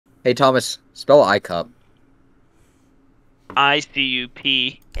Hey Thomas, spell iCup.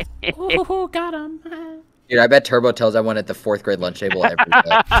 ICUP. Ooh, got him. Dude, I bet Turbo tells everyone at the 4th grade lunch table every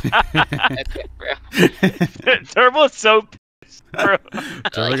day. Turbo's so pissed, bro.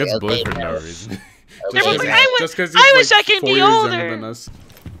 Turbo gets bullied for no LKS. reason. Turbo's like, Just because I he's wish like I could 4 be years older. younger than us.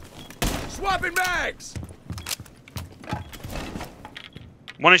 Swapping mags.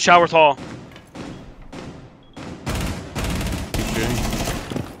 One in Showerth Hall. Keep shooting.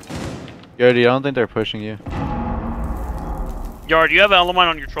 Yodi, I don't think they're pushing you. Yard, you have Element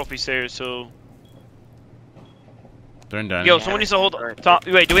on your trophy stairs, so. They're in dining. Yo, someone needs to hold top.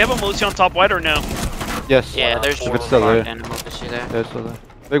 Wait, do we have a Moosey on top white or no? Yes. Yeah, there's If it's still there. and Moosey there. Yeah, it's still there.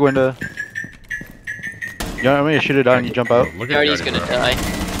 Big window. Yeah, I'm gonna shoot it down and you jump out. Look at Yardy's Yardy, gonna bro. die.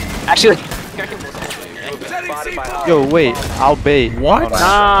 Actually, Setting C4. Yo, wait, I'll bait. What?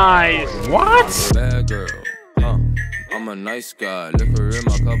 Nice. What? Bad girl, I'm a nice guy. Liquor in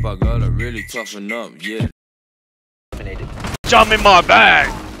my cup, I gotta really toughen up, yeah. Jump in my bag.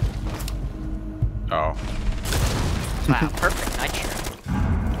 Oh. wow, perfect nitro.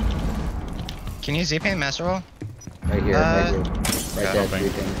 Can you Z-paint master roll? Right here, right here. Right yeah, there, thank you.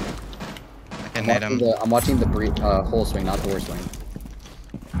 briefing. I can nade him. I'm watching the whole swing, not the door swing.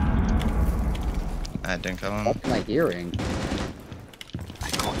 I didn't kill him. What am I hearing? I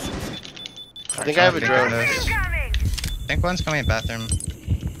think I have a drone. I think one's coming in bathroom.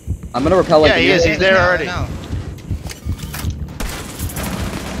 I'm gonna repel like Yeah, he is. He's there already. No.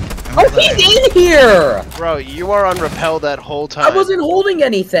 Oh, he's in here! Bro, you are on rappel that whole time. I wasn't holding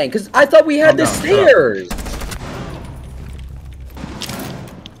anything, because I thought we had the Calm down, stairs!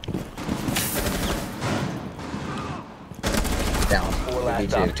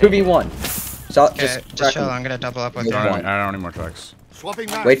 Down. 2v1. So, Okay, just chill. I'm gonna double up with Yeah. you. I don't need more trucks. Swapping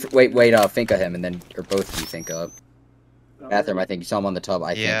mags. wait, Finka him, and then, or both of you think up. Bathroom, I think. You saw him on the tub,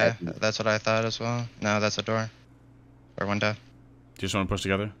 I Yeah, think. that's what I thought as well. No, that's a door. Or window. Do you just want to push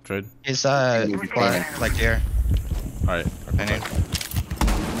together? Trade? He's He's painting. like here. Alright. Or painting.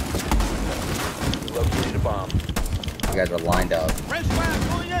 You guys are lined up. Red swag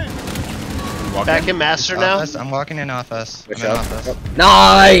going in. Walk Back in. in master now. Office. I'm walking in office. Switch I'm in up. office.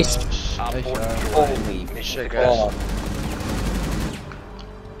 Nice! Nice shot. Holy Shit, fuck. guys.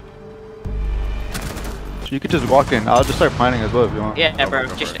 You could just walk in. I'll just start planning as well if you want. Yeah, bro,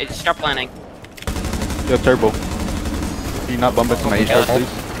 just start planning. Yo, Turbo. Can you not bump into my H-Guard, please?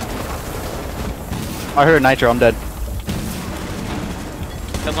 I heard Nitro, I'm dead.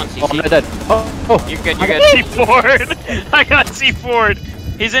 Come on, Oh, I'm CC. dead. Oh, oh. You're good, you're good. C4. I got C4'd.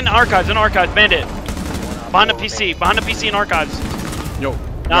 He's in archives, bandit. Behind the PC in archives. Yo.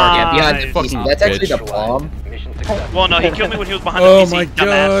 Yeah, behind the Nice. fucking That's actually the bitch. bomb. Well, no, he killed me when he was behind the Oh PC. my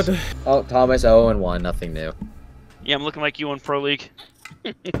dumbass. god. Oh, Thomas 0-1, nothing new. Yeah, I'm looking like you in Pro League.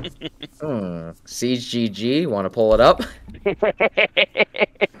 Siege GG, wanna pull it up?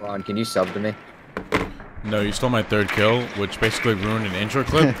 Ron, can you sub to me? No, you stole my 3rd kill, which basically ruined an intro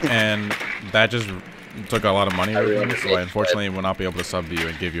clip, and that just took a lot of money away from me, so I unfortunately will not be able to sub to you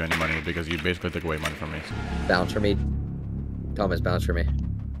and give you any money because you basically took away money from me. Bounce for me. Thomas, bounce for me.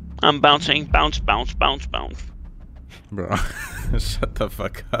 I'm bouncing. Bounce, bounce, bounce, bounce. Bro, shut the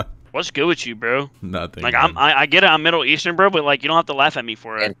fuck up. What's good with you, bro? Nothing. Like, man. I get it. I'm Middle Eastern, bro, but like, you don't have to laugh at me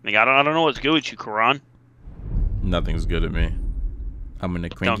for it. Like, I don't know what's good with you, Quran. Nothing's good at me. I'm in a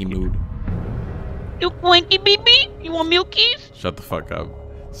cranky Donkey. mood. You cranky baby? You want milkies? Shut the fuck up.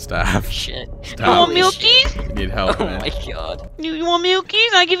 Stop. Shit. Stop. You want Holy shit. milkies? Need help, Oh man. my god. You want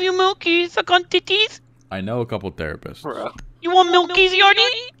milkies? I give you milkies. Suck on titties. I know a couple therapists. Bro. You want milkies, Yardy?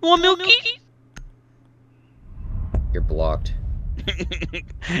 You want milkies? You're blocked.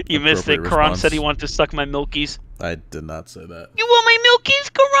 You missed it. Appropriate Quran response. said he wanted to suck my milkies. I did not say that. You want my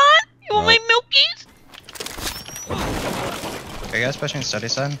milkies, Quran? You want No. my milkies? Are you guys pushing study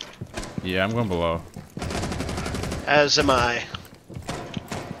side? Yeah, I'm going below. As am I.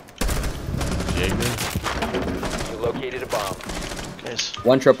 Jaeger? Nice.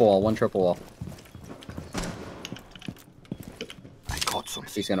 One triple wall. I caught some.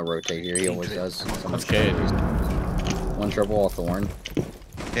 He's gonna rotate here, he always does. That's Cade. One triple wall, Thorn.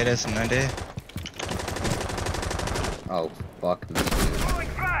 It is 90. Oh, fuck.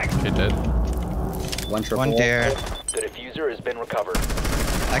 Cade dead. One triple One wall. deer. The diffuser has been recovered.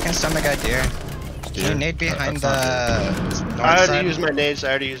 I can stun the guy deer. Can you nade behind the That's north I already side?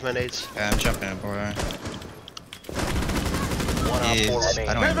 used my nades. Yeah, I'm jumping in for her. One on He's, four I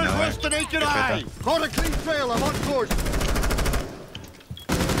remaining. don't even know Never trust the naked Good eye. for Got a clean trail. I'm on course.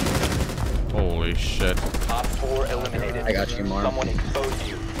 Holy shit. Top 4 eliminated. I got you, Marv. Someone exposed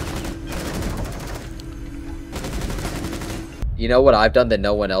you. You know what I've done that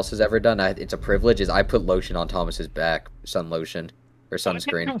no one else has ever done? It's a privilege. Is I put lotion on Thomas's back, sun lotion or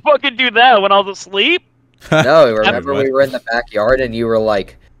sunscreen. You fucking do that when I was asleep? No, remember we were in the backyard and you were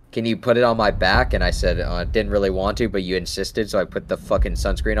like, "Can you put it on my back?" And I said, "Didn't really want to, but you insisted, so I put the fucking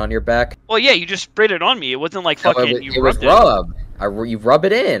sunscreen on your back." Well, yeah, you just sprayed it on me. It wasn't like fucking. No, it was rubbed. You rub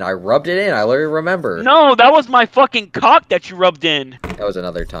it in. I rubbed it in. I literally remember. No, that was my fucking cock that you rubbed in. That was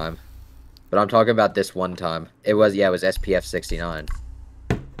another time. But I'm talking about this one time. It was SPF 69.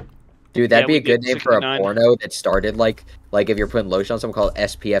 Dude, that'd be a good name 69. For a porno that started like if you're putting lotion on something called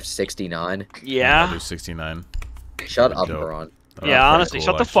SPF 69. Yeah. 69. Shut up, Ron. Oh, yeah, honestly, cool,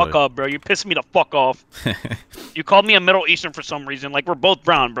 shut the fuck up, bro. You pissed me the fuck off. You called me a Middle Eastern for some reason. Like, we're both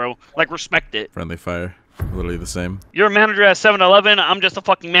brown, bro. Like, respect it. Friendly fire. Literally the same. You're a manager at 7-Eleven. I'm just a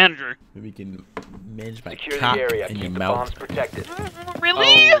fucking manager. We can manage my cock in your mouth.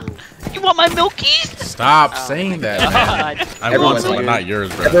 Really? Oh. You want my milkies? Stop saying that, man. I want some, like, not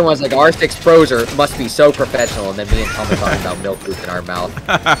yours, bro. Everyone's like, R6 Pros must be so professional, and then me and Tom are talking about milk booth in our mouth.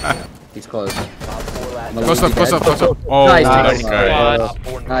 He's close. Close up. Oh, nice,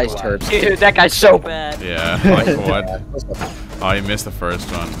 nice Turbs. Dude, that guy's so bad. Yeah, like what? Oh, you missed the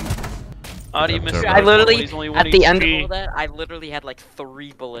first one. Oh, you missed I literally, at the end of all that, I literally had like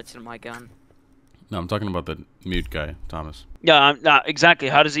 3 bullets in my gun. No, I'm talking about the mute guy, Thomas. Yeah, exactly.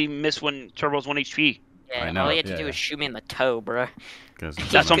 How does he miss when Turbo's 1 HP? Yeah, I know. All he had to do was shoot me in the toe, bro. That's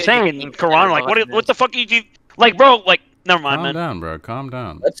what I'm saying. Karan, like, what the fuck are you... Like, bro, like... Never mind, man. Calm down, bro. Calm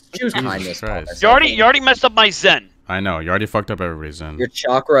down. Let's choose kindness. You already messed up my Zen. I know. You already fucked up everybody's Zen. Your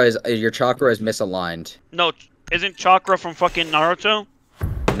chakra is misaligned. No, isn't Chakra from fucking Naruto?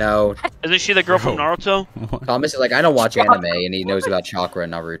 No. Isn't she the girl from Naruto? Thomas is like, I don't watch anime, and he knows about Chakra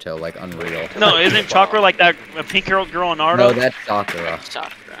and Naruto, like, unreal. No, isn't Chakra like that pink girl in Naruto? No, that's Sakura.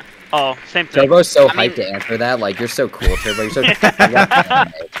 Oh, same thing. Turbo's so hyped to answer that. Like, you're so cool, Turbo. You're so okay.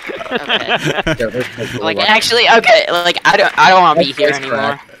 Like, actually, okay. Like, I don't want to be here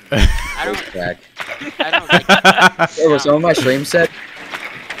anymore. I don't like... Turbo, some of my stream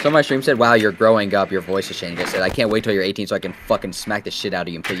said, wow, you're growing up. Your voice is changing. I said, I can't wait till you're 18 so I can fucking smack the shit out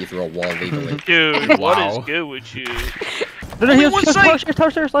of you and put you through a wall legally. Dude, what is good with you? No, he has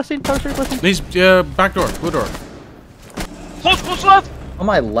toasters, last scene, toasters, last scene. He's, back door, blue door. Close left! On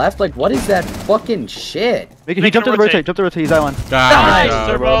my left? Like, what is that fucking shit? He jumped to the rotate, he's that one. Nice,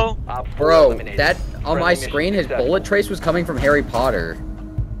 Turbo! Bro, that, on my screen, his bullet trace was coming from Harry Potter.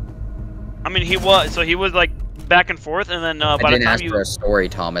 I mean, he was like, back and forth, and then, by the time I didn't ask for a story,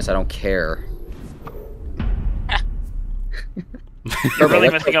 Thomas, I don't care. You're really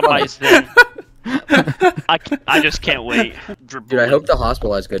messing up my thing. I just can't wait. Dude, I hope the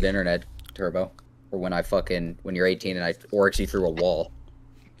hospital has good internet, Turbo. Or when you're 18 and I oryx you through a wall.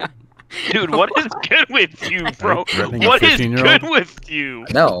 Dude, what is good with you, bro? What is good with you?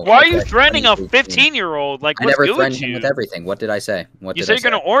 No. Why are you threatening a 15-year-old? Like, what's good with you? I never threatened him with everything. What did I say? You said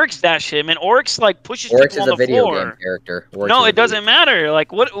you're gonna Oryx dash him, and Oryx like pushes people on the floor. Oryx is a video game character. No, it doesn't matter.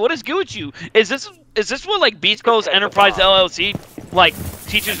 Like, what is good with you? Is this what like Beast Coast Enterprise LLC like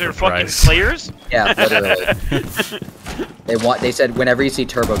teaches their fucking players? Yeah, literally. They said whenever you see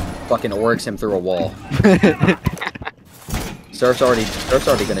Turbo, fucking Oryx him through a wall. Surf's already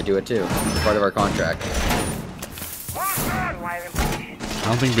gonna do it too. It's part of our contract. I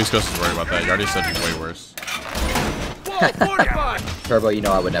don't think Beast Coast is worried about that. You already said he's way worse. Turbo, you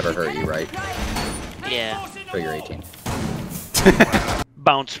know I would never hurt you, right? Yeah. So you're 18.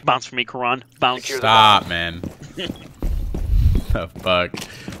 Bounce for me, Karan. Bounce. Stop, man. The fuck?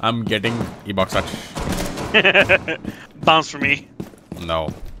 I'm getting E-box touch. Bounce for me.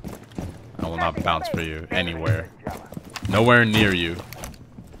 No. I will not bounce for you anywhere. Nowhere near you.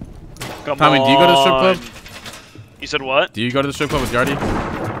 Come Tommy, on. do you go to the strip club? You said what? Do you go to the strip club with Yardy?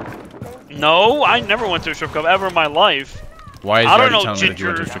 No, I never went to a strip club ever in my life. Why is I don't Yardy know telling me that you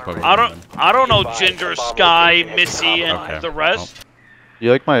went to Ginger. a strip club with I don't know Ginger, Sky, Missy, and the rest.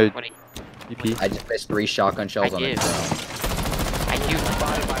 You like my EP? I just missed 3 shotgun shells on it. I do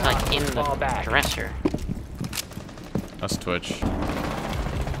like in the dresser. That's Twitch.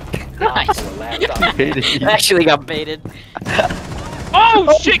 Nice. Actually got baited.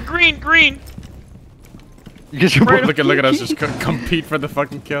 Oh shit! Green. Look at us just compete for the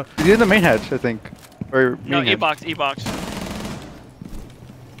fucking kill. He's in the main hatch, I think. Or no, E-box.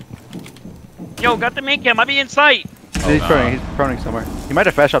 Yo, got the main cam. I be in sight. Oh, he's proning somewhere. He might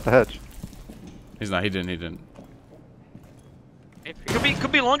have flashed off the hatch. He's not. He didn't.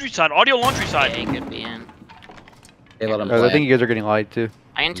 Could be laundry side. Audio laundry side. Yeah, he could be in. They let him play. I think you guys are getting lied to.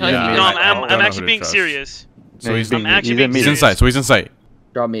 I can tell you. No, I'm actually being serious. So he's in sight. So he's in sight.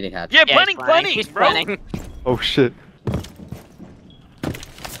 Draw meeting hatch. Yeah, planning, He's bro. planning. Oh shit.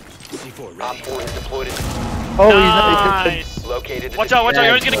 Oh, Nice. Watch out, watch out.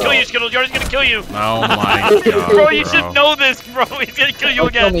 Yardy's gonna kill you, Skittlz. Yardy's gonna kill you. Oh my god. Bro, you should know this, bro. He's gonna kill you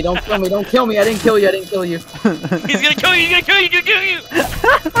again. Don't kill me, don't kill me. I didn't kill you, I didn't kill you. He's gonna kill you, he's gonna kill you, he's gonna kill you.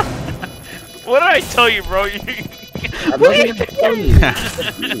 What did I tell you, bro? I wasn't gonna kill you.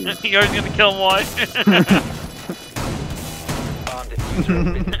 Yardy's gonna kill him, why?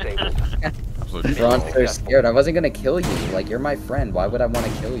 Ron's so scared. I wasn't gonna kill you. Like, you're my friend. Why would I want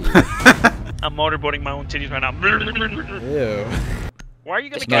to kill you? I'm motorboating my own titties right now. Ew. Why are you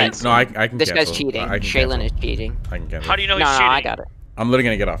gonna This cancel? No, I can This cancel. guy's cheating. I can Shaylin cancel. is cheating. I can cancel. How do you know No, he's no, cheating? I got it. I'm literally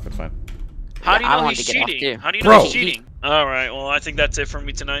gonna get off. It's fine. How do you I know want he's to get off, cheating? too. How do you Bro. know he's cheating? Alright, well, I think that's it for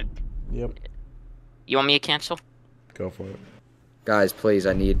me tonight. Yep. You want me to cancel? Go for it. Guys, please,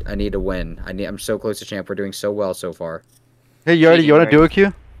 I need to win. I'm so close to champ. We're doing so well so far. Hey, Yardy, you want to do a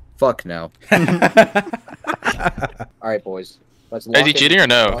Q? Fuck no. Alright, boys. Let's Is he cheating or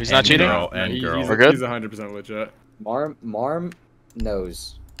no? He's not cheating? Girl and girl. We're good? He's 100% legit. Marm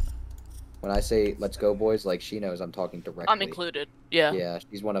knows. When I say let's go, boys, like she knows I'm talking directly. I'm included. Yeah. Yeah,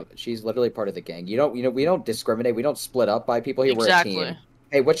 she's literally part of the gang. We don't discriminate. We don't split up by people here. Exactly. We're a team.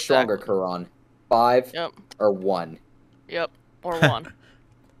 Hey, what's stronger, Karan? 5 Yep. or 1? Yep. Or 1.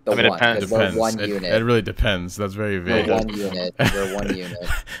 The I mean, it 1, depends. 'cause we're one unit. It really depends. That's very vague. We're 1 unit. We're 1 unit.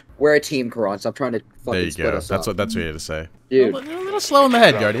 We're a team, Karan. Stop trying to There fucking you split go. us That's up. what you had to say. Dude. A little slow in the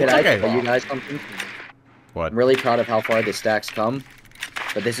head, Yardy. Can It's I okay. tell you guys something? What? I'm really proud of how far the stacks come,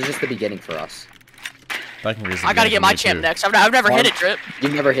 but this is just the beginning for us. I gotta get my champ next. I've never hit it, Drip.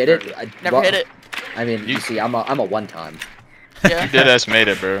 You've never hit it? Never hit it. I mean, you see, I'm a one-time. Yeah. You deadass made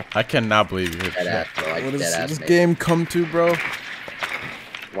it, bro. I cannot believe you hit Dead ass, bro. What Dead does ass this made game come to, bro?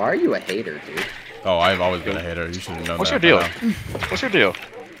 Why are you a hater, dude? Oh, I've always been a hater. You should have known What's that. your by deal? now. What's your deal?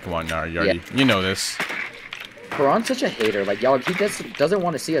 Come on, now, Yardy. You know this. Karan's such a hater. Like, y'all, he doesn't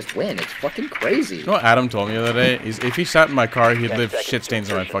want to see us win. It's fucking crazy. You know what Adam told me the other day? If he sat in my car, he'd leave shit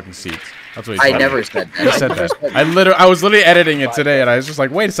stains on my fucking seats. That's what he said. I never said that. He said that. I was literally editing it today, and I was just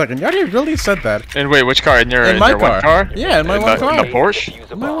like, wait a second, Yardy really said that. And wait, which car? In your my one car? Yeah, in my one car. In the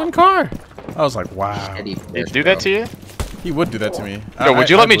Porsche? In my one car. I was like, wow. Did he do that to you? He would do that to me. No, would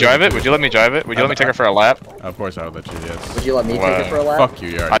you let me drive it? Would you let me drive it? Would you let me take her for a lap? Of course I would let you, yes. Would you let me take it for a lap? Fuck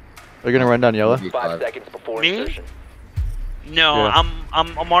you, Yardy. Are you gonna run down yellow? 5 seconds before Me? insertion. No, Yeah.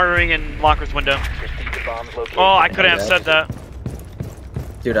 I'm monitoring in Locker's window. Proceed to bombs located. Oh, I couldn't have said that.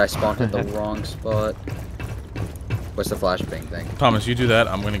 Dude, I spawned at the wrong spot. What's the flashbang thing? Thomas, you do that.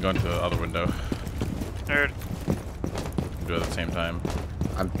 I'm gonna go into the other window. Nerd. Do it at the same time.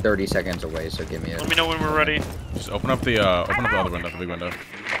 I'm 30 seconds away, so give me a... Let me know when we're ready. Just open up the other window, the big window.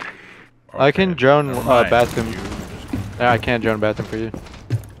 I can drone Never mind. bathroom. Yeah, I can't drone bathroom for you.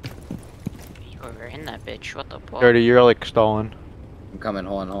 You were in that bitch. What the fuck? Yardy, you're like stalling. I'm coming.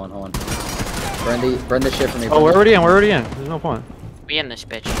 Hold on. Burn the shit for me. Oh, we're already in. There's no point. We in this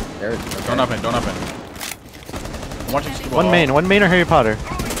bitch. There, okay. Don't up in. I'm watching. One main or Harry Potter.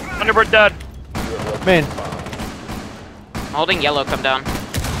 Thunderbird dead. Main. I'm holding yellow. Come down.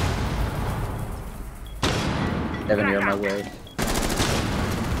 Devin, you're on my way.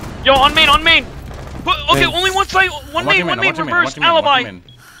 Yo, on main. Okay, Main. only one side. One main, reverse alibi. Main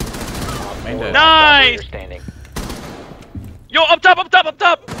dead. Nice. Yo, up top.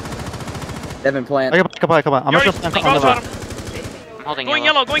 Devin, plant. Come on. I'm Yardy, just on the cross right. on him. I'm holding Going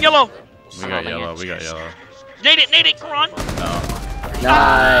yellow. yellow. We got yellow. Nade it, Karan. Nice.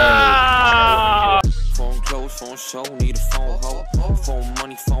 Ah! Phone close, phone show, need a phone hoe. Phone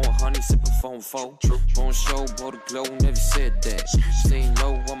money, phone honey, sipping phone foe. Phone show, bought a glow, never said that. Staying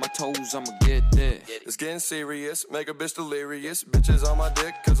low on my toes, I'ma get that. It's getting serious, make a bitch delirious. Bitches on my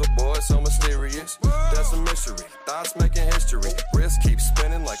dick, cause a boy so mysterious. That's a mystery, thoughts making history. Wrist keeps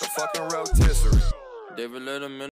spinning like a fucking rotisserie. David let him in.